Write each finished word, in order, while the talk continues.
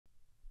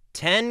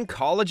10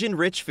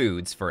 collagen-rich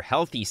foods for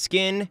healthy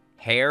skin,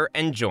 hair,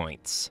 and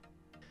joints.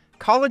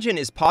 Collagen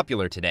is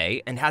popular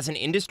today and has an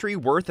industry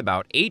worth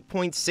about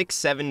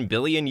 $8.67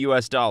 billion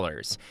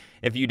US.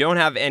 If you don't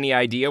have any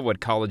idea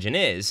what collagen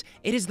is,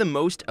 it is the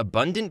most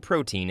abundant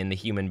protein in the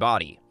human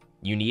body.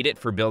 You need it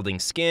for building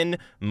skin,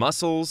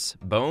 muscles,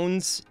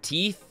 bones,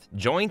 teeth,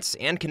 joints,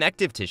 and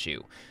connective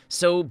tissue.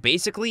 So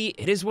basically,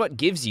 it is what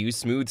gives you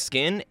smooth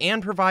skin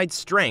and provides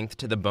strength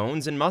to the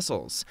bones and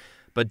muscles.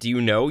 But do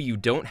you know you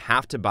don't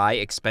have to buy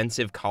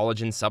expensive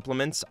collagen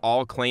supplements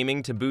all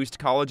claiming to boost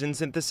collagen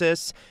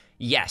synthesis?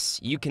 Yes,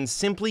 you can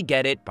simply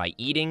get it by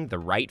eating the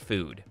right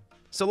food.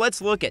 So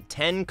let's look at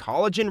 10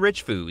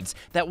 collagen-rich foods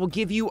that will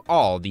give you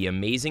all the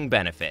amazing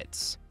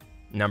benefits.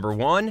 Number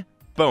 1.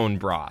 Bone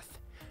broth.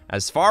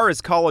 As far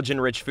as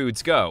collagen-rich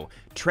foods go,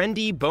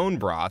 trendy bone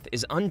broth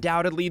is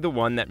undoubtedly the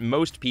one that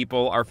most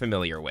people are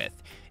familiar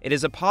with. It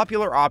is a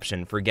popular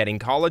option for getting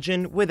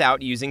collagen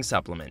without using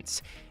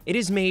supplements. It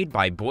is made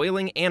by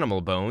boiling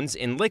animal bones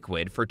in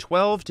liquid for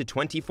 12 to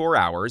 24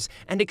 hours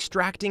and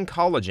extracting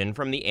collagen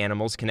from the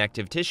animal's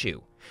connective tissue.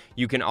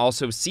 You can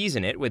also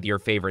season it with your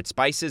favorite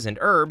spices and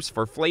herbs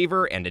for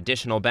flavor and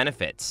additional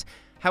benefits.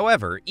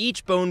 However,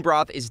 each bone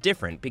broth is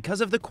different because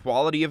of the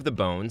quality of the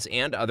bones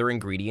and other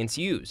ingredients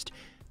used.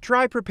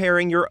 Try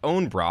preparing your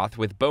own broth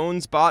with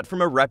bones bought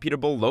from a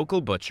reputable local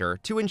butcher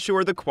to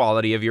ensure the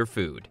quality of your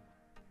food.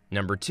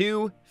 Number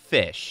 2.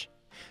 Fish.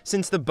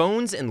 Since the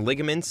bones and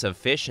ligaments of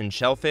fish and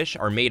shellfish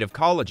are made of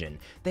collagen,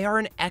 they are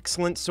an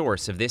excellent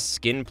source of this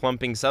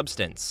skin-plumping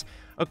substance.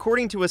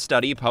 According to a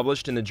study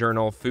published in the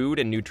journal Food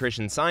and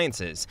Nutrition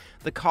Sciences,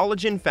 the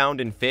collagen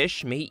found in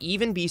fish may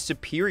even be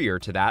superior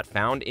to that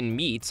found in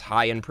meats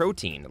high in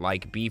protein,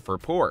 like beef or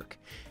pork.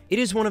 It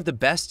is one of the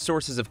best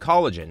sources of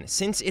collagen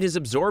since it is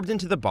absorbed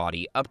into the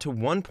body up to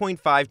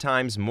 1.5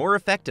 times more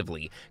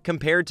effectively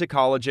compared to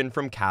collagen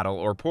from cattle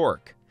or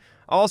pork.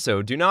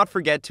 Also, do not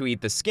forget to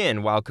eat the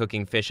skin while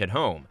cooking fish at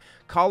home.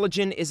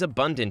 Collagen is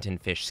abundant in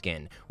fish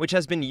skin, which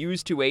has been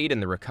used to aid in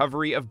the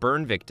recovery of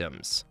burn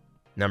victims.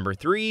 Number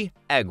 3.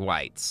 Egg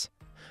whites.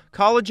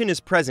 Collagen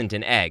is present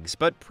in eggs,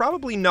 but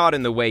probably not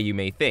in the way you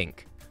may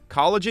think.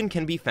 Collagen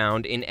can be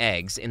found in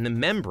eggs in the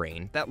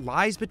membrane that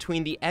lies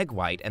between the egg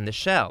white and the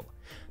shell.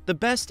 The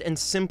best and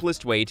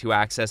simplest way to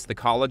access the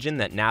collagen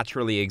that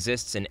naturally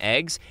exists in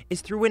eggs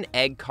is through an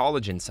egg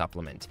collagen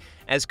supplement,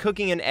 as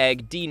cooking an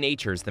egg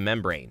denatures the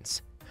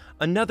membranes.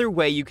 Another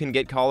way you can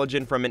get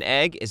collagen from an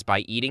egg is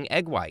by eating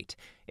egg white.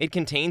 It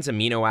contains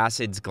amino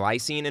acids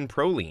glycine and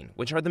proline,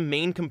 which are the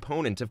main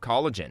component of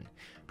collagen.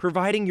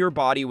 Providing your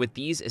body with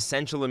these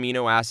essential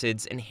amino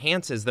acids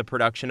enhances the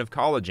production of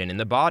collagen in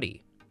the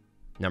body.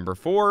 Number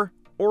 4.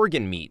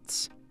 Organ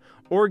meats.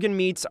 Organ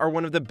meats are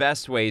one of the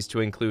best ways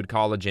to include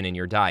collagen in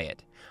your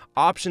diet.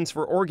 Options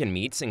for organ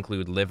meats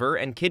include liver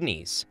and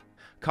kidneys.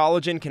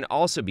 Collagen can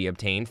also be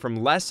obtained from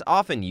less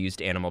often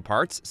used animal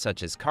parts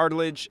such as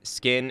cartilage,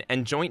 skin,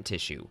 and joint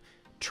tissue.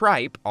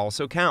 Tripe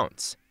also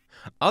counts.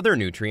 Other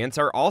nutrients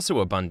are also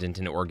abundant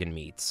in organ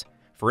meats.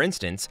 For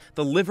instance,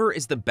 the liver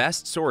is the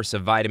best source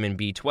of vitamin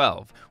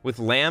B12, with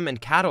lamb and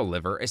cattle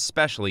liver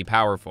especially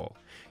powerful.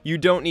 You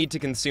don't need to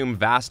consume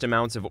vast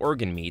amounts of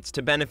organ meats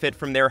to benefit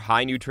from their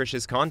high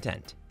nutritious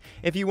content.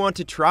 If you want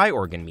to try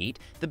organ meat,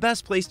 the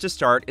best place to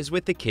start is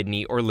with the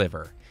kidney or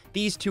liver.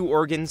 These two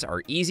organs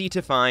are easy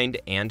to find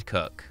and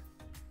cook.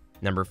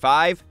 Number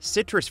 5.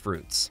 Citrus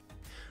fruits.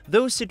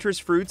 Though citrus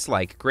fruits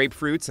like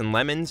grapefruits and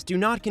lemons do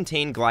not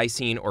contain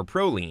glycine or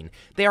proline,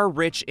 they are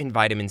rich in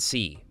vitamin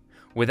C.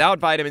 Without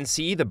vitamin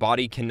C, the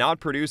body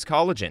cannot produce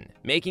collagen,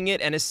 making it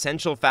an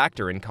essential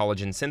factor in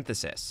collagen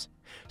synthesis.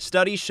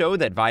 Studies show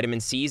that vitamin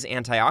C's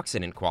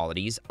antioxidant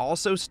qualities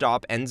also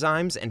stop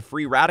enzymes and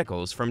free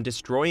radicals from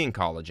destroying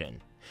collagen.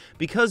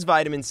 Because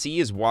vitamin C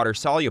is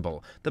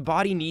water-soluble, the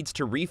body needs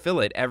to refill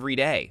it every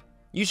day.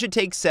 You should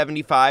take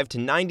 75 to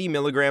 90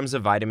 milligrams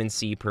of vitamin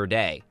C per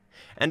day.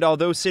 And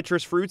although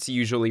citrus fruits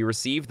usually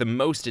receive the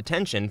most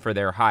attention for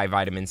their high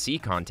vitamin C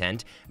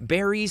content,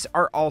 berries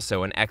are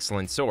also an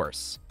excellent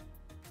source.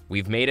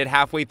 We've made it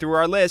halfway through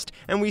our list,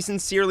 and we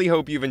sincerely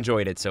hope you've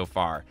enjoyed it so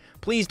far.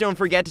 Please don't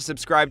forget to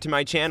subscribe to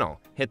my channel.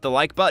 Hit the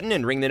like button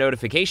and ring the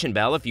notification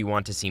bell if you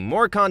want to see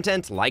more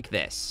content like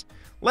this.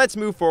 Let's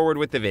move forward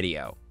with the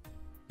video.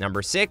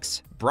 Number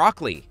 6.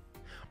 Broccoli.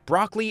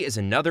 Broccoli is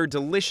another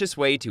delicious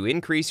way to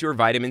increase your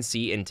vitamin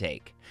C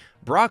intake.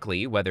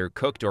 Broccoli, whether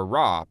cooked or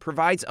raw,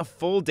 provides a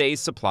full day's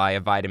supply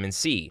of vitamin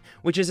C,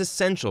 which is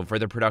essential for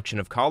the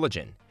production of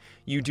collagen.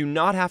 You do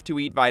not have to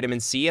eat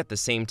vitamin C at the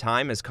same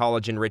time as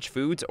collagen-rich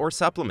foods or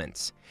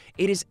supplements.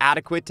 It is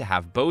adequate to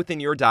have both in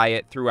your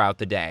diet throughout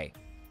the day.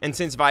 And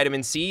since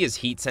vitamin C is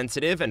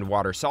heat-sensitive and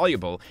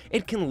water-soluble,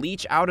 it can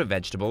leach out of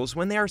vegetables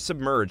when they are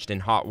submerged in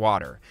hot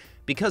water.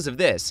 Because of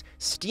this,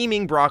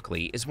 steaming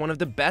broccoli is one of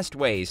the best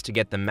ways to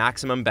get the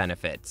maximum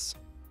benefits.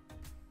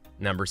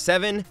 Number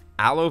 7.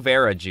 Aloe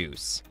vera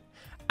juice.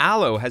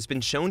 Aloe has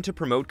been shown to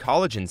promote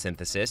collagen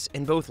synthesis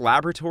in both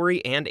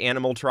laboratory and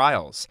animal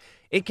trials.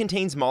 It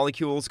contains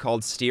molecules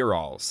called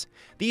sterols.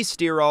 These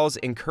sterols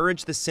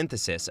encourage the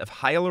synthesis of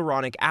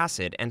hyaluronic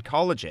acid and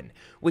collagen,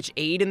 which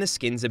aid in the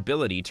skin's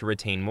ability to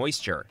retain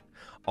moisture.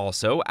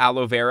 Also,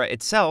 aloe vera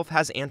itself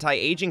has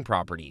anti-aging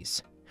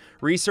properties.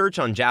 Research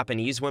on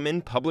Japanese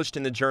women published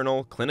in the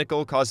journal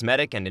Clinical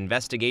Cosmetic and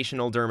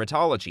Investigational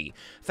Dermatology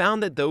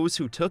found that those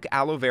who took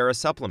aloe vera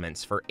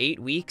supplements for 8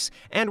 weeks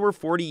and were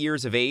 40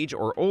 years of age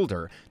or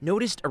older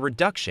noticed a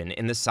reduction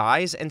in the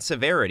size and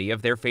severity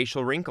of their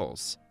facial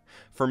wrinkles.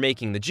 For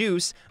making the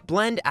juice,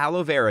 blend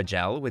aloe vera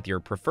gel with your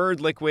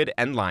preferred liquid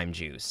and lime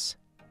juice.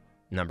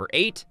 Number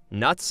 8.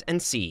 Nuts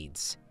and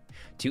seeds.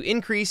 To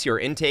increase your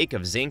intake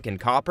of zinc and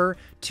copper,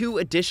 2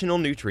 additional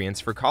nutrients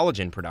for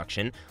collagen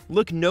production,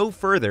 look no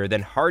further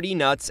than hearty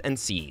nuts and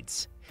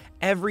seeds.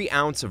 Every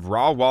ounce of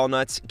raw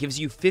walnuts gives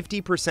you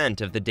 50%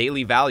 of the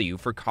daily value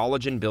for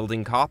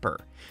collagen-building copper.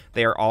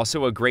 They are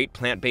also a great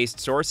plant-based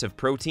source of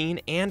protein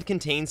and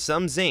contain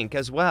some zinc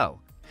as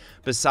well.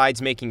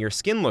 Besides making your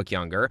skin look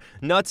younger,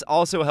 nuts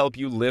also help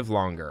you live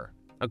longer.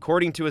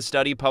 According to a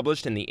study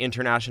published in the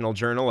International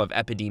Journal of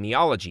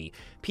Epidemiology,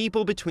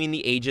 people between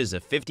the ages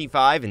of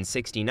 55 and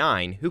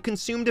 69 who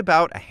consumed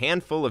about a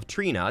handful of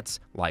tree nuts,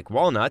 like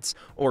walnuts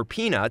or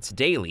peanuts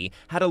daily,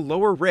 had a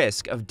lower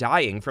risk of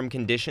dying from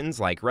conditions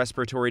like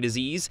respiratory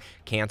disease,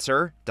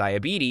 cancer,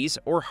 diabetes,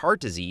 or heart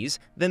disease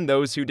than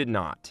those who did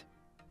not.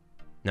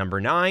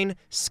 Number 9.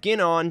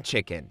 Skin-on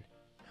chicken.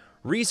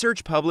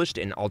 Research published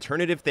in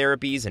Alternative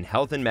Therapies in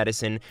Health and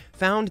Medicine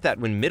found that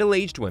when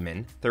middle-aged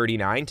women,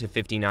 39 to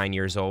 59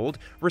 years old,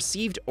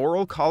 received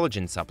oral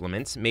collagen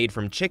supplements made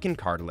from chicken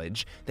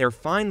cartilage, their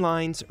fine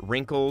lines,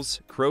 wrinkles,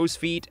 crow's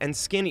feet, and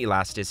skin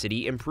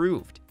elasticity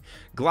improved.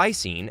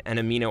 Glycine, an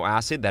amino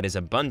acid that is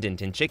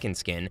abundant in chicken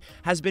skin,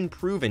 has been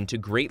proven to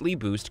greatly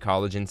boost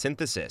collagen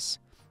synthesis.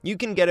 You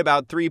can get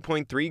about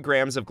 3.3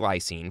 grams of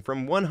glycine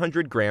from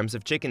 100 grams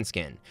of chicken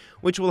skin,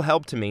 which will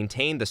help to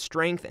maintain the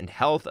strength and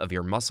health of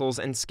your muscles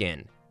and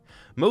skin.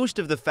 Most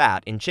of the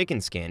fat in chicken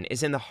skin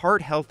is in the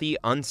heart-healthy,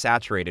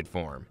 unsaturated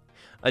form.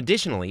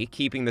 Additionally,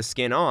 keeping the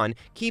skin on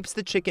keeps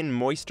the chicken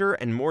moister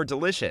and more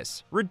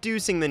delicious,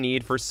 reducing the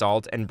need for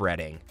salt and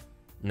breading.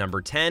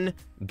 Number 10.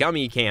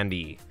 Gummy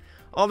candy.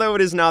 Although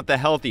it is not the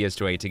healthiest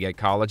way to get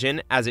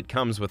collagen, as it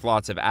comes with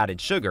lots of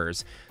added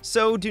sugars,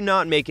 so do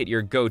not make it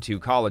your go-to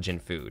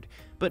collagen food.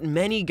 But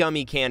many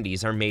gummy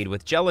candies are made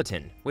with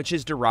gelatin, which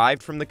is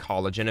derived from the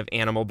collagen of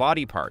animal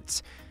body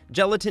parts.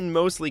 Gelatin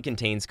mostly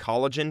contains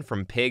collagen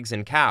from pigs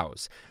and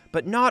cows,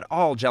 but not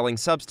all gelling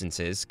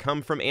substances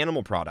come from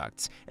animal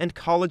products, and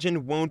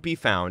collagen won't be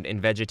found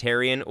in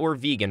vegetarian or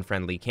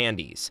vegan-friendly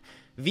candies.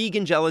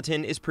 Vegan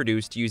gelatin is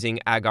produced using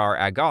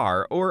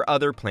agar-agar or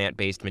other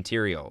plant-based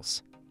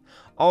materials.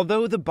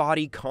 Although the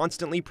body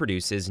constantly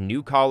produces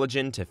new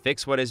collagen to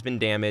fix what has been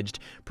damaged,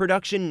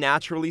 production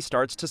naturally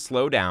starts to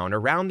slow down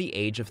around the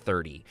age of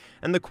 30,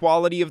 and the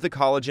quality of the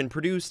collagen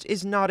produced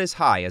is not as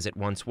high as it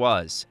once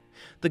was.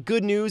 The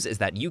good news is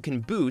that you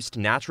can boost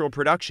natural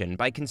production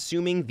by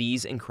consuming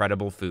these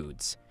incredible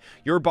foods.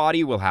 Your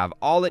body will have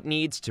all it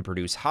needs to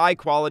produce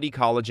high-quality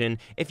collagen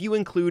if you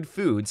include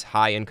foods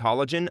high in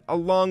collagen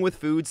along with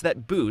foods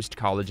that boost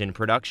collagen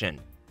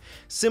production.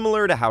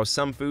 Similar to how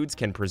some foods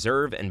can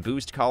preserve and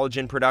boost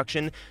collagen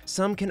production,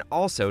 some can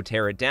also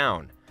tear it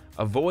down.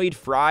 Avoid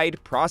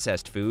fried,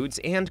 processed foods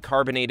and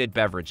carbonated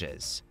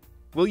beverages.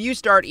 Will you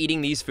start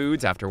eating these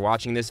foods after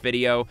watching this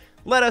video?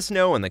 Let us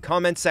know in the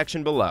comments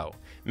section below.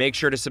 Make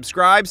sure to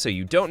subscribe so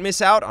you don't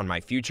miss out on my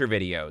future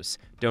videos.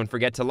 Don't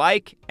forget to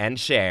like and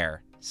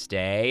share.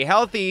 Stay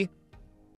healthy!